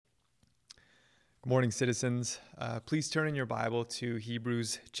Good morning, citizens. Please turn in your Bible to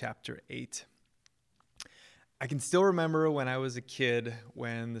Hebrews chapter 8. I can still remember when I was a kid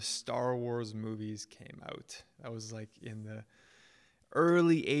when the Star Wars movies came out. That was like in the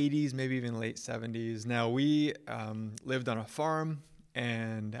early 80s, maybe even late 70s. Now, we lived on a farm,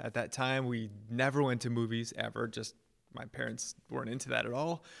 and at that time, we never went to movies ever. Just my parents weren't into that at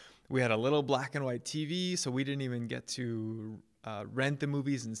all. We had a little black and white TV, so we didn't even get to rent the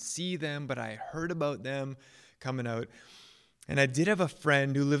movies and see them, but I heard about them coming out. And I did have a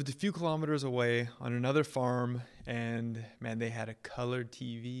friend who lived a few kilometers away on another farm, and man, they had a colored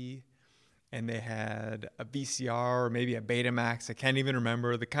TV and they had a VCR or maybe a Betamax. I can't even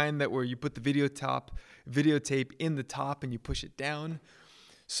remember, the kind that where you put the videotape in the top and you push it down.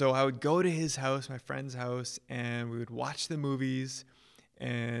 So I would go to his house, my friend's house, and we would watch the movies.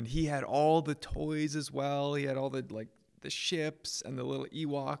 And he had all the toys as well. He had all the ships and the little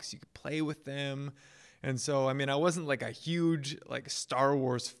Ewoks. You could play with them. And so, I wasn't like a huge Star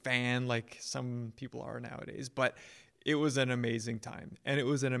Wars fan like some people are nowadays, but it was an amazing time. And it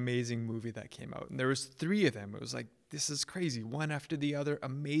was an amazing movie that came out. And there was 3 of them. It was like, this is crazy. One after the other,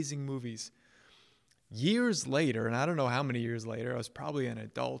 amazing movies. Years later, and I don't know how many years later, I was probably an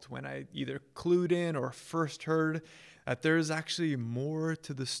adult when I either clued in or first heard that there's actually more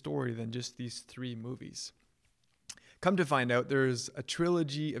to the story than just these 3 movies. Come to find out, there's a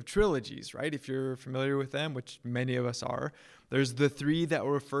trilogy of trilogies, right? If you're familiar with them, which many of us are. There's the 3 that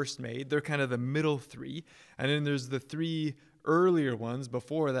were first made. They're kind of the middle 3. And then there's the 3 earlier ones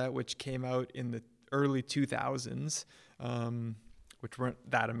before that, which came out in the early 2000s, which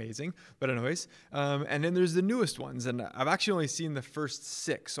weren't that amazing. But anyways, and then there's the newest ones. And I've actually only seen the first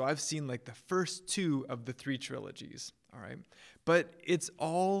 6. So I've seen the first 2 of the 3 trilogies, all right? But it's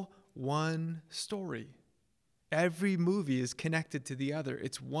all one story. Every movie is connected to the other.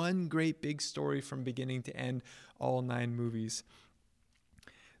 It's one great big story from beginning to end, all 9 movies.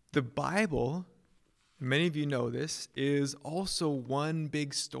 The Bible, many of you know this, is also one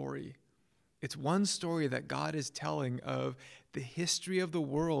big story. It's one story that God is telling of the history of the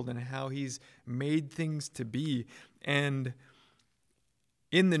world and how he's made things to be. And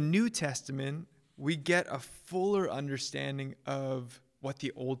in the New Testament, we get a fuller understanding of what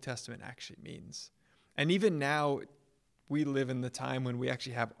the Old Testament actually means. And even now, we live in the time when we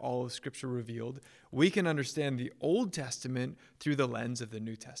actually have all of Scripture revealed. We can understand the Old Testament through the lens of the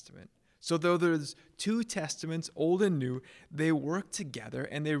New Testament. So though there's 2 testaments, old and new, they work together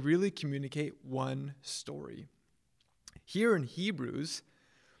and they really communicate one story. Here in Hebrews,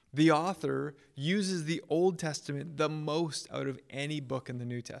 the author uses the Old Testament the most out of any book in the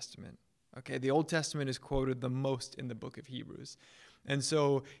New Testament. Okay, the Old Testament is quoted the most in the book of Hebrews. And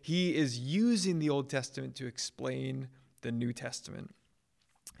so he is using the Old Testament to explain the New Testament.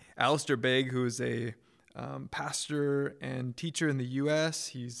 Alistair Begg, who is a pastor and teacher in the U.S.,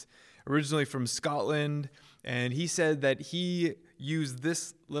 he's originally from Scotland, and he said that he used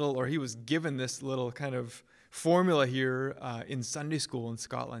he was given this little kind of formula here in Sunday school in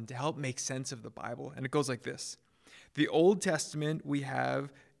Scotland to help make sense of the Bible. And it goes like this. In the Old Testament, we have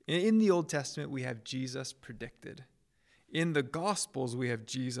Jesus predicted. In the Gospels, we have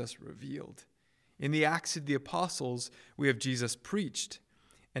Jesus revealed. In the Acts of the Apostles, we have Jesus preached.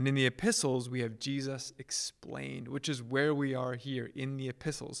 And in the epistles, we have Jesus explained, which is where we are here in the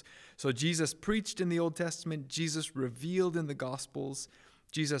epistles. So Jesus preached in the Old Testament, Jesus revealed in the Gospels,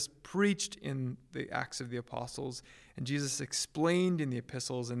 Jesus preached in the Acts of the Apostles, and Jesus explained in the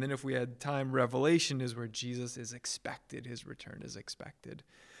epistles. And then if we had time, Revelation is where Jesus is expected, his return is expected.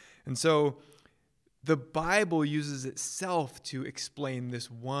 And so the Bible uses itself to explain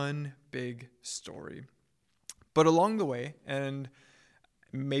this one big story. But along the way, and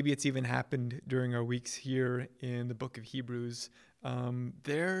maybe it's even happened during our weeks here in the book of Hebrews,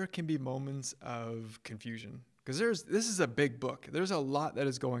 there can be moments of confusion. Because this is a big book. There's a lot that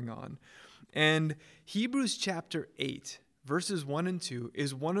is going on. And Hebrews chapter 8, verses 1 and 2,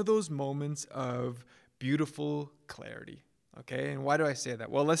 is one of those moments of beautiful clarity. Okay, and why do I say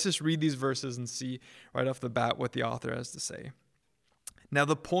that? Well, let's just read these verses and see right off the bat what the author has to say. Now,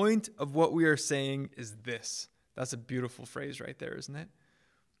 the point of what we are saying is this. That's a beautiful phrase right there, isn't it?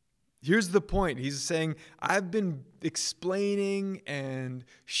 Here's the point. He's saying, I've been explaining and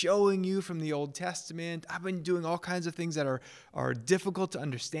showing you from the Old Testament. I've been doing all kinds of things that are difficult to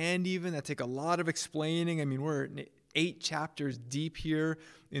understand even, that take a lot of explaining. We're 8 chapters deep here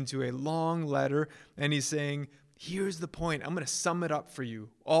into a long letter, and he's saying, here's the point. I'm going to sum it up for you,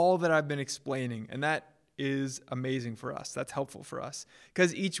 all that I've been explaining. And that is amazing for us. That's helpful for us.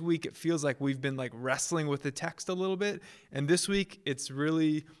 Because each week it feels like we've been wrestling with the text a little bit. And this week it's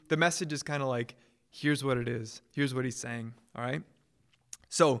really, the message is kind of Here's what it is. Here's what he's saying, all right?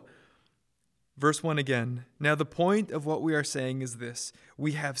 So, verse 1 again. Now the point of what we are saying is this: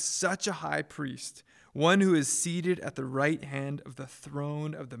 we have such a high priest, one who is seated at the right hand of the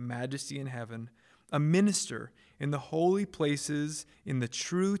throne of the majesty in heaven, a minister in the holy places in the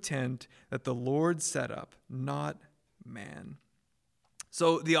true tent that the Lord set up, not man.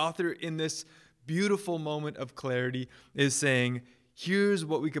 So the author, in this beautiful moment of clarity, is saying, here's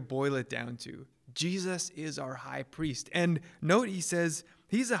what we could boil it down to. Jesus is our high priest. And note, he says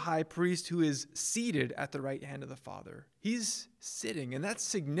he's a high priest who is seated at the right hand of the Father. He's sitting, and that's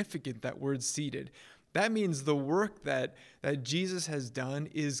significant, that word seated. That means the work that Jesus has done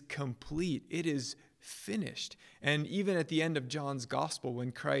is complete. It is finished. And even at the end of John's gospel,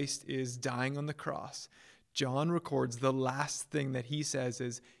 when Christ is dying on the cross, John records the last thing that he says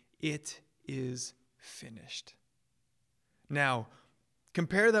is, "It is finished." Now,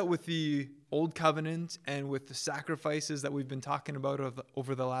 compare that with the Old Covenant and with the sacrifices that we've been talking about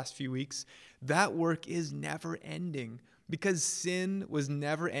over the last few weeks. That work is never ending. Because sin was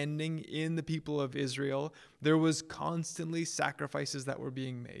never ending in the people of Israel, there was constantly sacrifices that were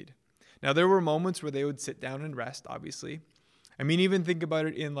being made. Now, there were moments where they would sit down and rest, obviously. I mean, even think about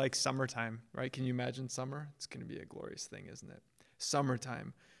it in like summertime, right? Can you imagine summer? It's going to be a glorious thing, isn't it?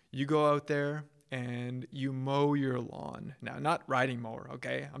 Summertime. You go out there and you mow your lawn. Now, not riding mower,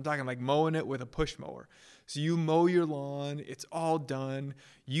 okay? I'm talking like mowing it with a push mower. So you mow your lawn, it's all done.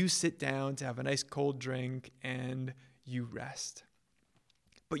 You sit down to have a nice cold drink and you rest.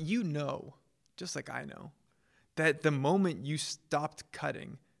 But you know, just like I know, that the moment you stopped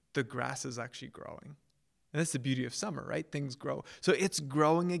cutting, the grass is actually growing. And that's the beauty of summer, right? Things grow. So it's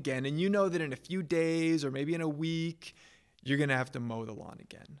growing again. And you know that in a few days or maybe in a week, you're going to have to mow the lawn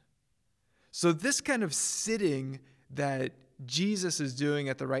again. So this kind of sitting that Jesus is doing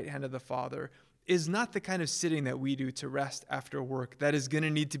at the right hand of the Father is not the kind of sitting that we do to rest after work that is going to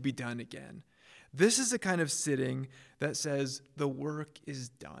need to be done again. This is a kind of sitting that says the work is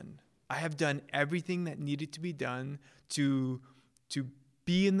done. I have done everything that needed to be done to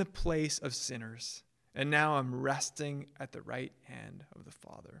be in the place of sinners. And now I'm resting at the right hand of the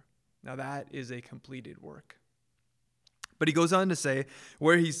Father. Now that is a completed work. But he goes on to say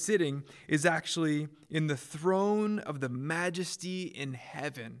where he's sitting is actually in the throne of the majesty in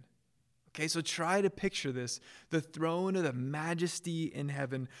heaven. Okay, so try to picture this, the throne of the majesty in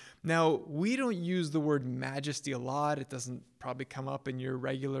heaven. Now, we don't use the word majesty a lot. It doesn't probably come up in your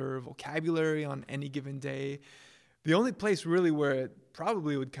regular vocabulary on any given day. The only place really where it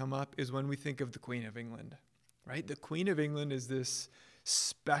probably would come up is when we think of the Queen of England, right? The Queen of England is this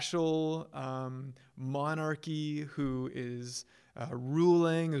special monarchy who is has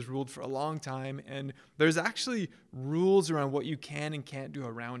ruled for a long time, and there's actually rules around what you can and can't do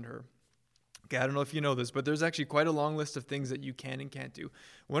around her. Okay, I don't know if you know this, but there's actually quite a long list of things that you can and can't do.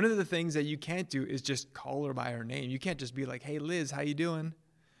 One of the things that you can't do is just call her by her name. You can't just be like, "Hey, Liz, how you doing?"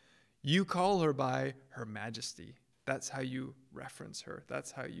 You call her by Her Majesty. That's how you reference her.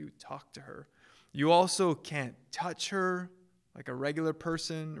 That's how you talk to her. You also can't touch her like a regular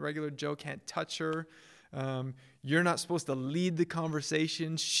person. Regular Joe can't touch her. You're not supposed to lead the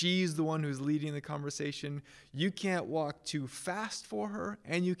conversation. She's the one who's leading the conversation. You can't walk too fast for her,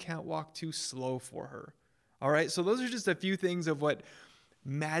 and you can't walk too slow for her. All right, so those are just a few things of what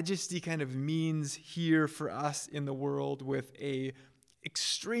majesty kind of means here for us in the world with a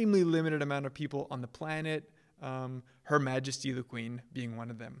extremely limited amount of people on the planet, Her Majesty the Queen being one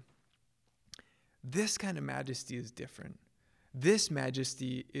of them. This kind of majesty is different. This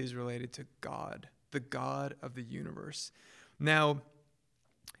majesty is related to God, the God of the universe. Now,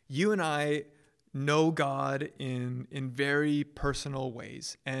 you and I know God in very personal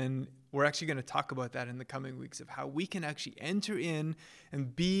ways, and we're actually going to talk about that in the coming weeks of how we can actually enter in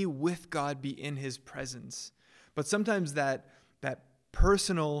and be with God, be in his presence. But sometimes that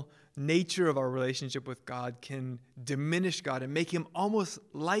personal nature of our relationship with God can diminish God and make him almost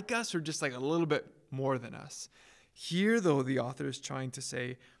like us or just like a little bit more than us. Here, though, the author is trying to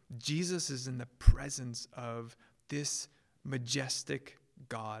say Jesus is in the presence of this majestic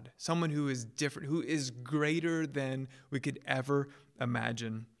God, someone who is different, who is greater than we could ever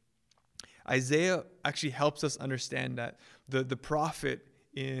imagine. Isaiah actually helps us understand that the prophet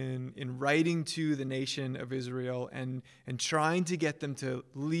in writing to the nation of Israel and trying to get them to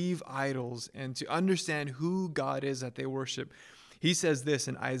leave idols and to understand who God is that they worship. He says this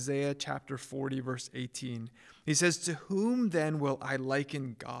in Isaiah chapter 40, verse 18. He says, "To whom then will I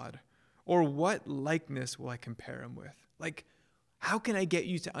liken God? Or what likeness will I compare him with?" Like, how can I get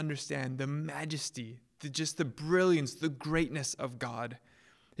you to understand the majesty, just the brilliance, the greatness of God?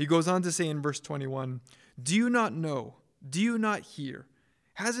 He goes on to say in verse 21, "Do you not know? Do you not hear?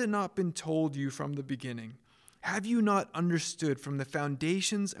 Has it not been told you from the beginning? Have you not understood from the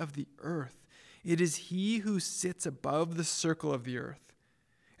foundations of the earth? It is he who sits above the circle of the earth,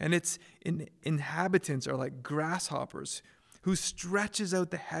 and its inhabitants are like grasshoppers, who stretches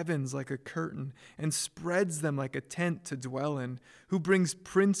out the heavens like a curtain and spreads them like a tent to dwell in, who brings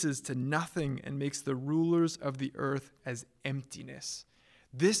princes to nothing and makes the rulers of the earth as emptiness."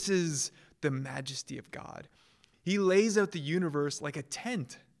 This is the majesty of God. He lays out the universe like a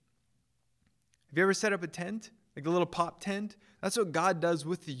tent. Have you ever set up a tent? Like a little pop tent? That's what God does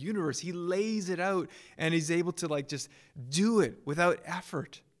with the universe. He lays it out and he's able to just do it without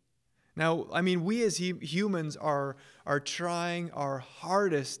effort. Now, I mean, we as humans are trying our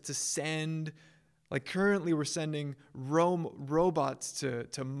hardest to send, like currently we're sending robots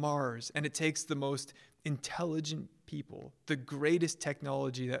to Mars, and it takes the most intelligent people, the greatest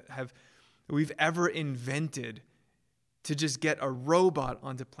technology that we've ever invented to just get a robot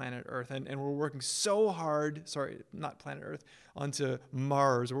onto planet Earth. And we're working so hard, sorry, not planet Earth, onto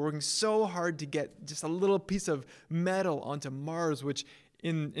Mars. We're working so hard to get just a little piece of metal onto Mars, which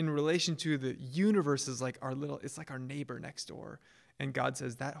in relation to the universe is like it's like our neighbor next door. And God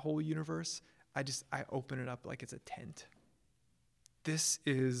says, that whole universe, I open it up like it's a tent. This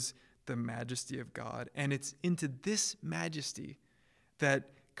is the majesty of God. And it's into this majesty that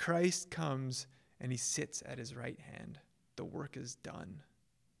Christ comes and he sits at his right hand. The work is done.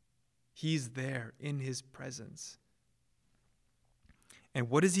 He's there in his presence.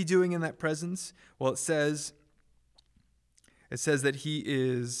 And what is he doing in that presence? Well, it says that he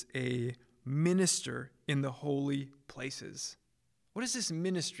is a minister in the holy places. What is this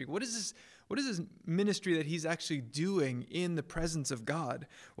ministry? What is this ministry that he's actually doing in the presence of God?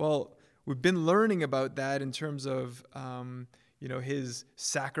 Well, we've been learning about that in terms of his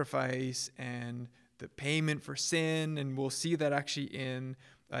sacrifice and the payment for sin, and we'll see that actually in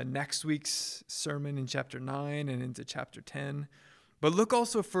next week's sermon in chapter 9 and into chapter 10. But look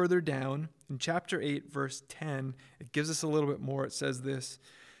also further down in chapter 8, verse 10. It gives us a little bit more. It says this,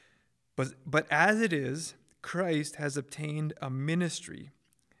 But as it is, Christ has obtained a ministry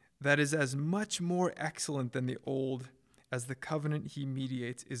that is as much more excellent than the old, as the covenant he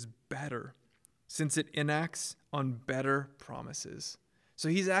mediates is better, since it enacts on better promises. So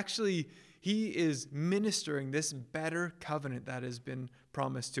he is ministering this better covenant that has been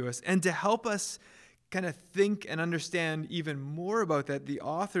promised to us. And to help us kind of think and understand even more about that, the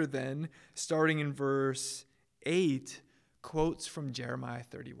author then, starting in verse 8, quotes from Jeremiah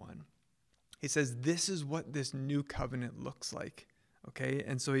 31. He says, this is what this new covenant looks like. Okay,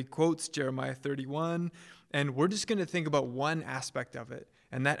 and so he quotes Jeremiah 31, and we're just going to think about one aspect of it,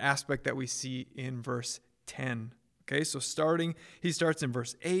 and that aspect that we see in verse 10. Okay, so he starts in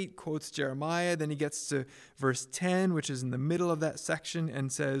verse 8, quotes Jeremiah, then he gets to verse 10, which is in the middle of that section,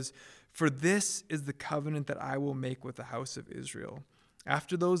 and says, "For this is the covenant that I will make with the house of Israel.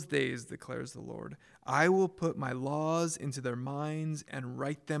 After those days, declares the Lord, I will put my laws into their minds and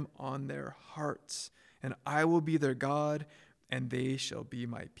write them on their hearts, and I will be their God, and they shall be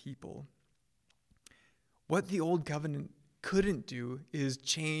my people." What the old covenant couldn't do is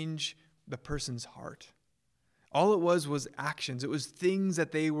change the person's heart. All it was actions. It was things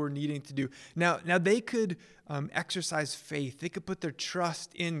that they were needing to do. Now they could exercise faith. They could put their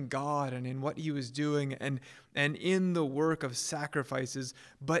trust in God and in what he was doing and in the work of sacrifices,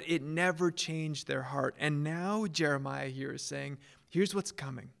 but it never changed their heart. And now Jeremiah here is saying, here's what's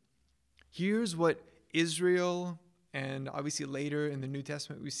coming. Here's what Israel, and obviously later in the New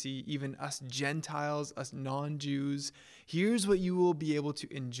Testament, we see even us Gentiles, us non-Jews. Here's what you will be able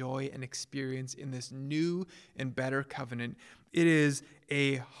to enjoy and experience in this new and better covenant. It is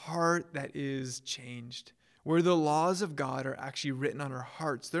a heart that is changed, where the laws of God are actually written on our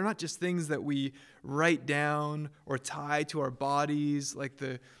hearts. They're not just things that we write down or tie to our bodies like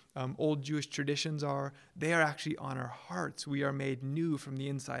the old Jewish traditions are. They are actually on our hearts. We are made new from the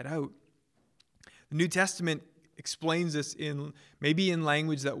inside out. The New Testament explains this in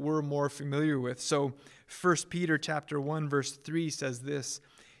language that we're more familiar with. So 1 Peter chapter 1 verse 3 says this,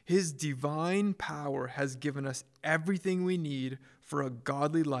 "His divine power has given us everything we need for a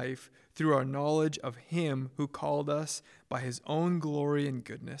godly life through our knowledge of him who called us by his own glory and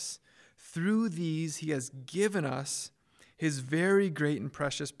goodness. Through these he has given us his very great and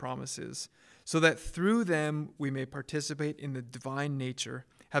precious promises, so that through them we may participate in the divine nature,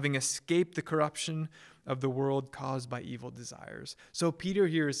 having escaped the corruption of the world caused by evil desires." So Peter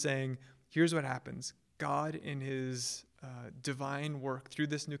here is saying, here's what happens. God in his divine work through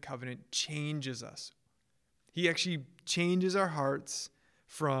this new covenant changes us. He actually changes our hearts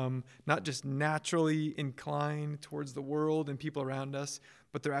from not just naturally inclined towards the world and people around us,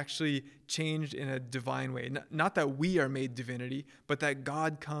 but they're actually changed in a divine way. Not that we are made divinity, but that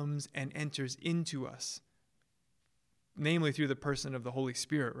God comes and enters into us, namely through the person of the Holy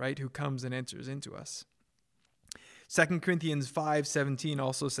Spirit, right, who comes and enters into us. 2 Corinthians 5:17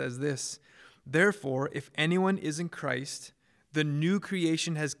 also says this, "Therefore, if anyone is in Christ, the new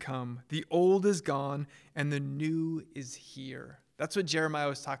creation has come, the old is gone, and the new is here." That's what Jeremiah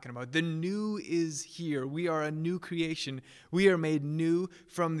was talking about. The new is here. We are a new creation. We are made new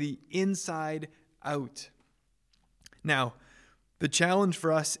from the inside out. Now, the challenge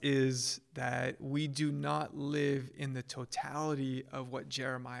for us is that we do not live in the totality of what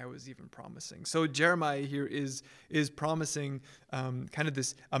Jeremiah was even promising. So Jeremiah here is promising kind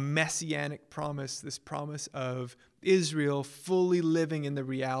of a messianic promise, this promise of Israel fully living in the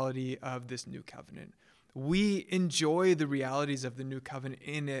reality of this new covenant. We enjoy the realities of the new covenant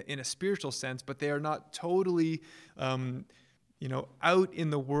in a spiritual sense, but they are not totally out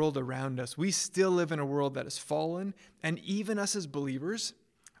in the world around us. We still live in a world that is fallen, and even us as believers,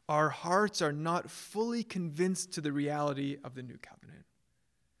 our hearts are not fully convinced to the reality of the new covenant.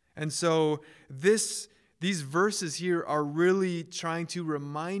 And so these verses here are really trying to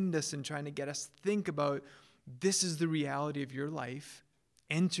remind us and trying to get us to think about, this is the reality of your life.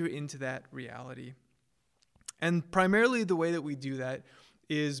 Enter into that reality. And primarily the way that we do that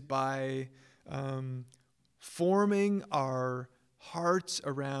is by forming our hearts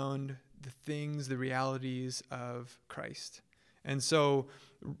around the things, the realities of Christ. And so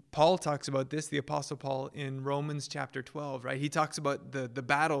Paul talks about this, the Apostle Paul, in Romans chapter 12, right? He talks about the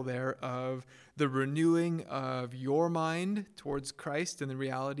battle there of the renewing of your mind towards Christ and the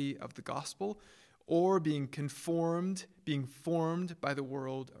reality of the gospel, or being formed by the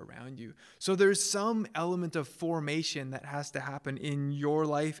world around you. So there's some element of formation that has to happen in your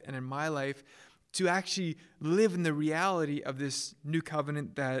life and in my life to actually live in the reality of this new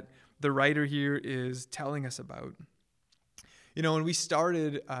covenant that the writer here is telling us about. When we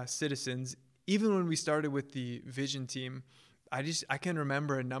started Citizens, even when we started with the vision team, I can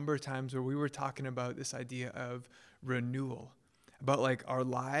remember a number of times where we were talking about this idea of renewal, about like our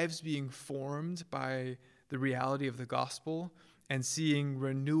lives being formed by the reality of the gospel and seeing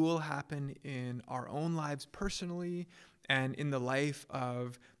renewal happen in our own lives personally and in the life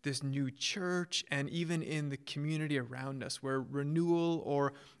of this new church and even in the community around us, where renewal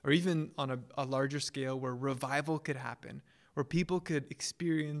or even on a larger scale, where revival could happen, where people could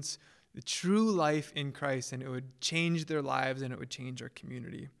experience the true life in Christ and it would change their lives and it would change our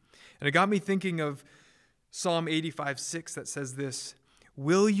community. And it got me thinking of Psalm 85:6 that says this,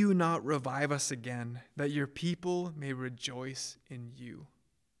 "Will you not revive us again, that your people may rejoice in you?"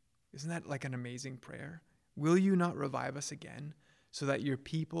 Isn't that like an amazing prayer? Will you not revive us again, so that your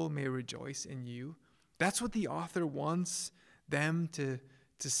people may rejoice in you? That's what the author wants them to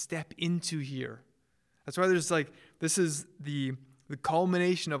step into here. That's why this is the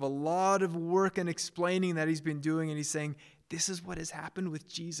culmination of a lot of work and explaining that he's been doing, and he's saying, this is what has happened with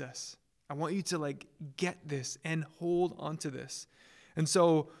Jesus. I want you to get this and hold on to this. And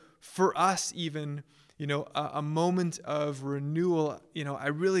so for us, even, a moment of renewal, I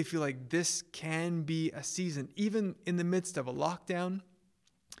really feel like this can be a season, even in the midst of a lockdown.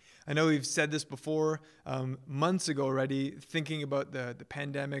 I know we've said this before, months ago already, thinking about the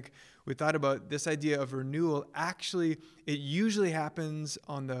pandemic. We thought about this idea of renewal. Actually, it usually happens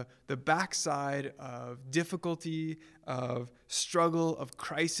on the backside of difficulty, of struggle, of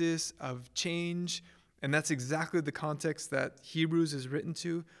crisis, of change. And that's exactly the context that Hebrews is written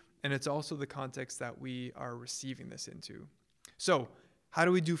to. And it's also the context that we are receiving this into. So, how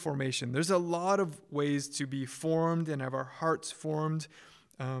do we do formation? There's a lot of ways to be formed and have our hearts formed.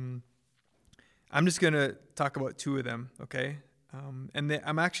 I'm just going to talk about two of them, okay?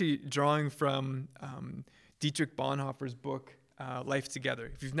 I'm actually drawing from Dietrich Bonhoeffer's book, Life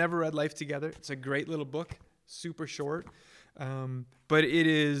Together. If you've never read Life Together, it's a great little book, super short. But it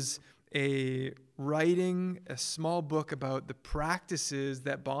is a small book about the practices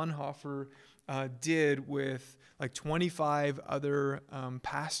that Bonhoeffer did with 25 other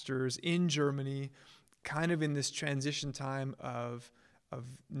pastors in Germany, kind of in this transition time of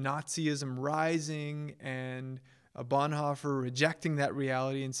Nazism rising and Bonhoeffer rejecting that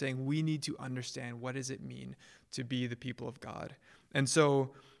reality and saying, we need to understand what does it mean to be the people of God. And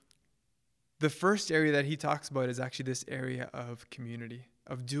so the first area that he talks about is actually this area of community,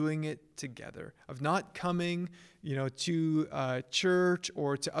 of doing it together, of not coming, to church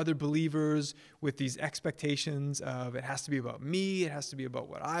or to other believers with these expectations of it has to be about me, it has to be about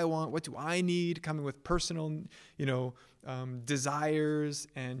what I want, what do I need, coming with personal, desires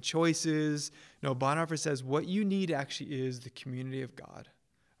and choices. No, Bonhoeffer says what you need actually is the community of God,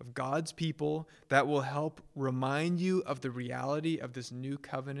 of God's people that will help remind you of the reality of this new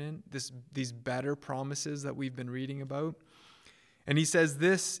covenant, these better promises that we've been reading about. And he says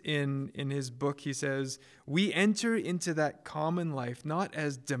this in his book. He says, we enter into that common life not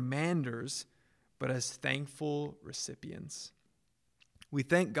as demanders, but as thankful recipients. We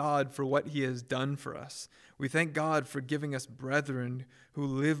thank God for what he has done for us. We thank God for giving us brethren who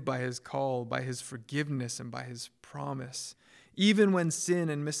live by his call, by his forgiveness, and by his promise. Even when sin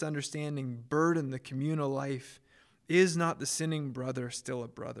and misunderstanding burden the communal life, is not the sinning brother still a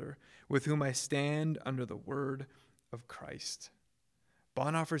brother with whom I stand under the word of Christ?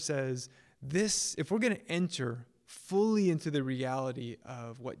 Bonhoeffer says this, if we're going to enter fully into the reality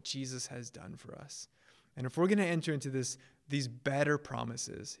of what Jesus has done for us, and if we're going to enter into these better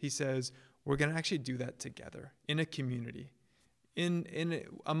promises, he says we're going to actually do that together in a community, in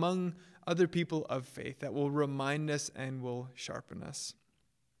among other people of faith that will remind us and will sharpen us.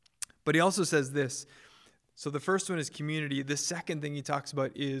 But he also says this. So the first one is community. The second thing he talks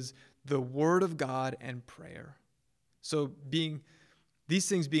about is the word of God and prayer. So these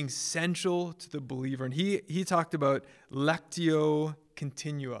things being central to the believer. And he talked about lectio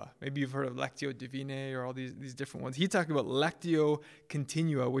continua. Maybe you've heard of lectio divina or all these different ones. He talked about lectio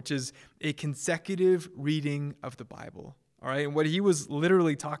continua, which is a consecutive reading of the Bible. All right, and what he was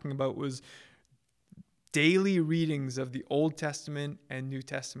literally talking about was daily readings of the Old Testament and New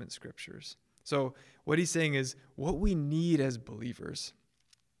Testament scriptures. So what he's saying is what we need as believers.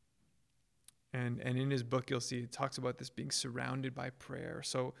 And in his book, you'll see it talks about this being surrounded by prayer.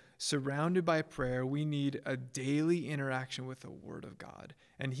 So surrounded by prayer, we need a daily interaction with the Word of God.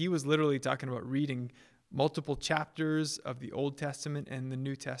 And he was literally talking about reading multiple chapters of the Old Testament and the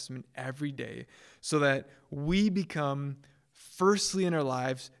New Testament every day so that we become firstly in our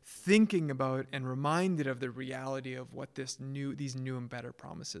lives thinking about and reminded of the reality of what these new and better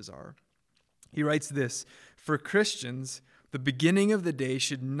promises are. He writes this, for Christians, the beginning of the day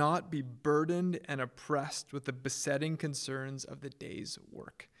should not be burdened and oppressed with the besetting concerns of the day's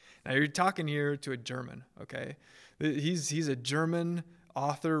work. Now you're talking here to a German, okay? He's a German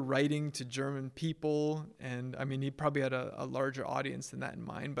author writing to German people, and I mean he probably had a larger audience than that in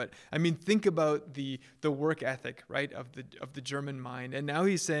mind, but I mean think about the work ethic, right, of the German mind. And now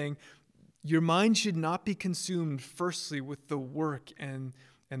he's saying your mind should not be consumed firstly with the work and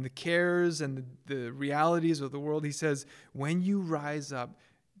the cares and the realities of the world. He says when you rise up,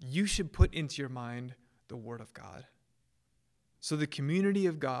 you should put into your mind the Word of God. So the community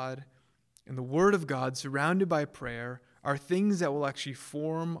of God and the Word of God surrounded by prayer are things that will actually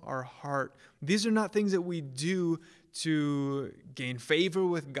form our heart. These are not things that we do to gain favor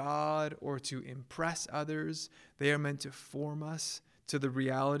with God or to impress others. They are meant to form us to the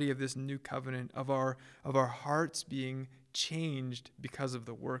reality of this new covenant, of our hearts being changed because of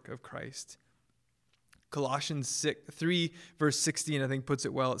the work of Christ. Colossians 3, verse 16, I think puts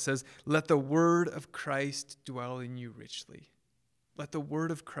it well. It says, let the word of Christ dwell in you richly. Let the word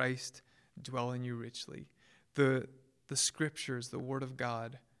of Christ dwell in you richly. The scriptures, the word of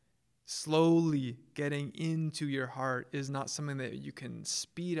God, slowly getting into your heart is not something that you can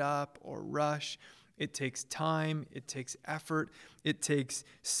speed up or rush. It takes time, it takes effort, it takes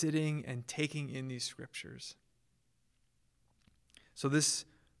sitting and taking in these scriptures. So this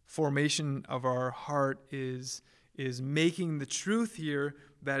formation of our heart is making the truth here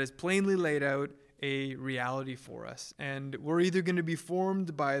that is plainly laid out a reality for us. And we're either going to be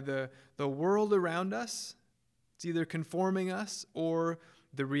formed by the world around us, it's either conforming us, or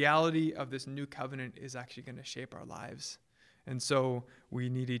the reality of this new covenant is actually going to shape our lives. And so we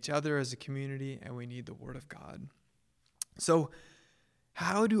need each other as a community, and we need the Word of God. So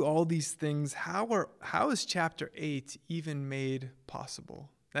how do all these things, how is chapter 8 even made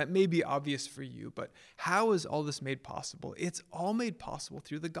possible? That may be obvious for you, but how is all this made possible? It's all made possible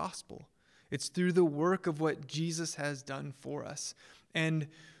through the gospel. It's through the work of what Jesus has done for us. And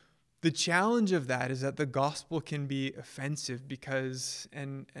the challenge of that is that the gospel can be offensive because,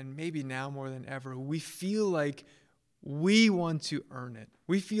 and maybe now more than ever, we feel like we want to earn it.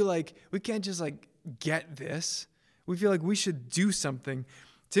 We feel like we can't just get this. We feel like we should do something.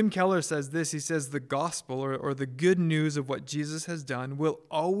 Tim Keller says this. He says the gospel or the good news of what Jesus has done will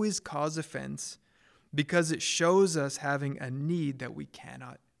always cause offense because it shows us having a need that we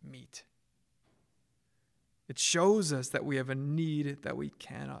cannot meet. It shows us that we have a need that we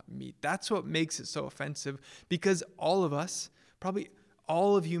cannot meet. That's what makes it so offensive, because all of us, probably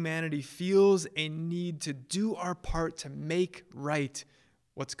all of humanity, feels a need to do our part to make right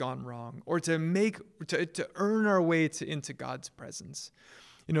what's gone wrong, or to earn our way into God's presence.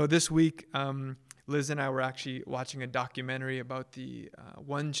 This week, Liz and I were actually watching a documentary about the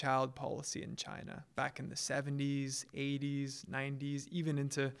one-child policy in China back in the 70s, 80s, 90s, even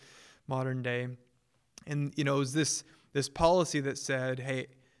into modern day. And, it was this policy that said, hey,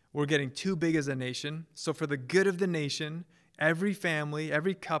 we're getting too big as a nation. So for the good of the nation, every family,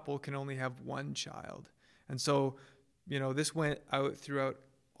 every couple can only have one child. And so, this went out throughout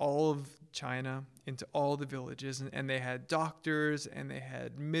all of China into all the villages, and they had doctors and they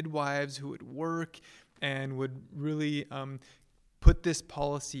had midwives who would work and would really put this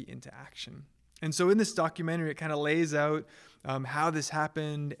policy into action. And so in this documentary, it kind of lays out how this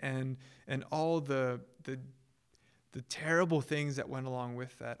happened and all the terrible things that went along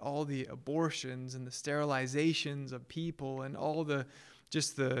with that, all the abortions and the sterilizations of people and all the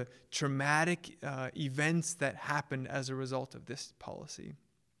traumatic events that happened as a result of this policy.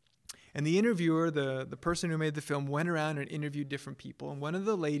 And the interviewer, the person who made the film, went around and interviewed different people. And one of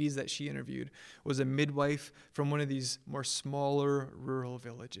the ladies that she interviewed was a midwife from one of these more smaller rural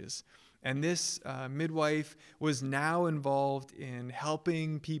villages. And this midwife was now involved in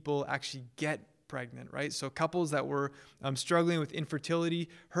helping people actually get pregnant, right? So couples that were struggling with infertility,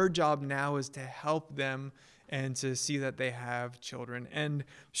 her job now is to help them and to see that they have children. And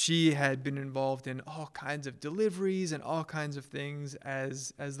she had been involved in all kinds of deliveries and all kinds of things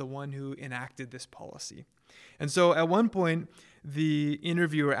as the one who enacted this policy. And so at one point, the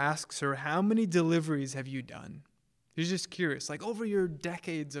interviewer asks her, how many deliveries have you done? She's just curious, like, over your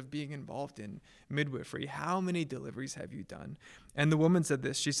decades of being involved in midwifery, how many deliveries have you done? And the woman said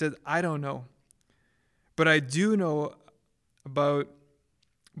this. She said, I don't know. But I do know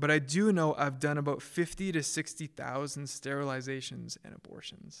I've done about 50 to 60,000 sterilizations and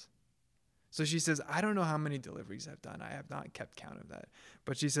abortions. So she says, I don't know how many deliveries I've done. I have not kept count of that.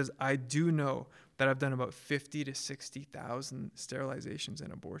 But she says, I do know that I've done about 50 to 60,000 sterilizations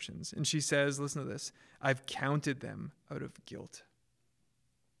and abortions. And she says, listen to this, I've counted them out of guilt.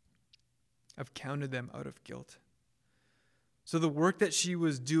 I've counted them out of guilt. So the work that she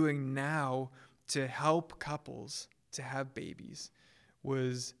was doing now to help couples to have babies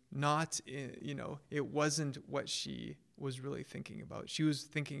was not, it wasn't what she was really thinking about. She was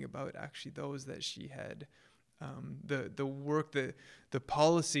thinking about actually those that she had, the work, the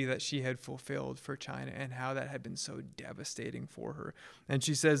policy that she had fulfilled for China and how that had been so devastating for her. And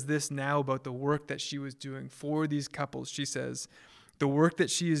she says this now about the work that she was doing for these couples. She says, the work that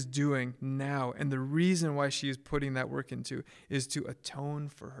she is doing now and the reason why she is putting that work into is to atone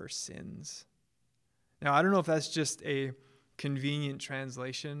for her sins. Now, I don't know if that's just a convenient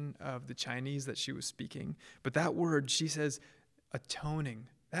translation of the Chinese that she was speaking, but that word, she says, atoning,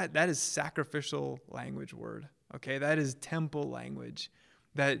 that is sacrificial language word, okay? That is temple language,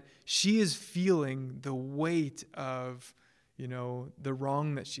 that she is feeling the weight of, the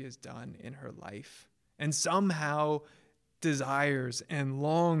wrong that she has done in her life, and somehow desires and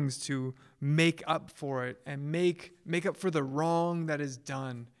longs to make up for it and make up for the wrong that is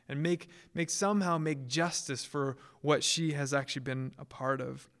done and make justice for what she has actually been a part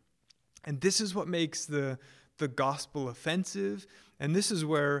of. And this is what makes the gospel offensive. And this is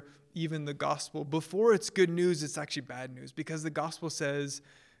where even the gospel, before it's good news, it's actually bad news, because the gospel says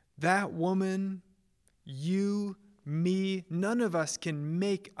that woman, you, me, none of us can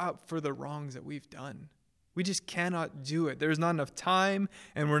make up for the wrongs that we've done. We just cannot do it. There's not enough time,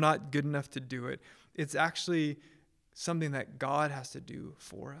 and we're not good enough to do it. It's actually something that God has to do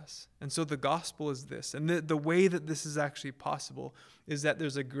for us. And so the gospel is this. And the way that this is actually possible is that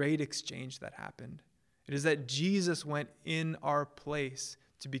there's a great exchange that happened. It is that Jesus went in our place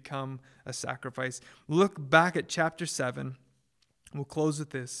to become a sacrifice. Look back at chapter 7. We'll close with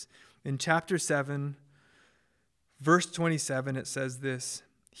this. In chapter 7, verse 27, it says this,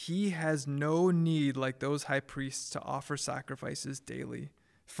 he has no need like those high priests to offer sacrifices daily,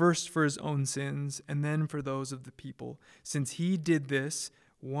 first for his own sins and then for those of the people, since he did this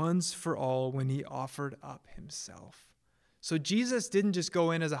once for all when he offered up himself. So Jesus didn't just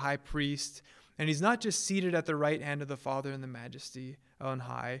go in as a high priest, and he's not just seated at the right hand of the Father in the majesty on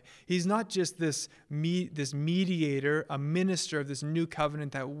high. He's not just this mediator, a minister of this new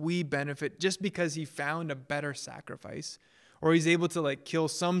covenant that we benefit just because he found a better sacrifice, or he's able to kill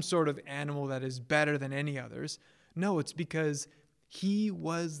some sort of animal that is better than any others. No, it's because he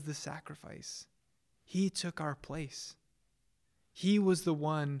was the sacrifice. He took our place. He was the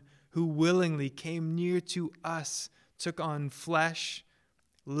one who willingly came near to us, took on flesh,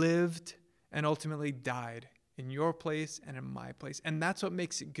 lived, and ultimately died in your place and in my place. And that's what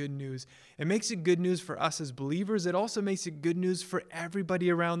makes it good news. It makes it good news for us as believers. It also makes it good news for everybody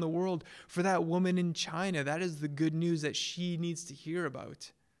around the world. For that woman in China, that is the good news that she needs to hear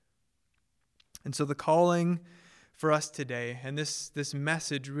about. And so the calling for us today, and this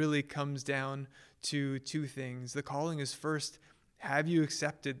message really comes down to two things. The calling is first, have you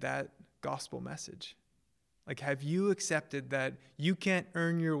accepted that gospel message? Like, have you accepted that you can't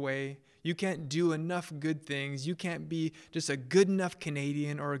earn your way? You can't do enough good things. You can't be just a good enough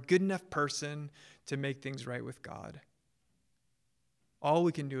Canadian or a good enough person to make things right with God. All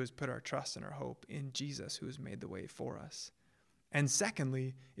we can do is put our trust and our hope in Jesus, who has made the way for us. And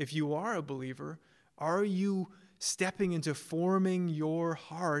secondly, if you are a believer, are you stepping into forming your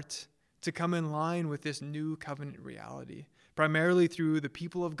heart to come in line with this new covenant reality, primarily through the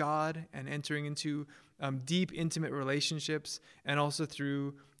people of God and entering into deep, intimate relationships, and also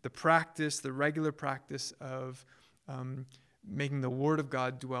through the regular practice of making the Word of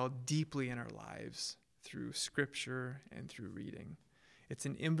God dwell deeply in our lives through Scripture and through reading. It's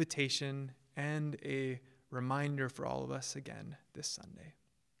an invitation and a reminder for all of us again this Sunday.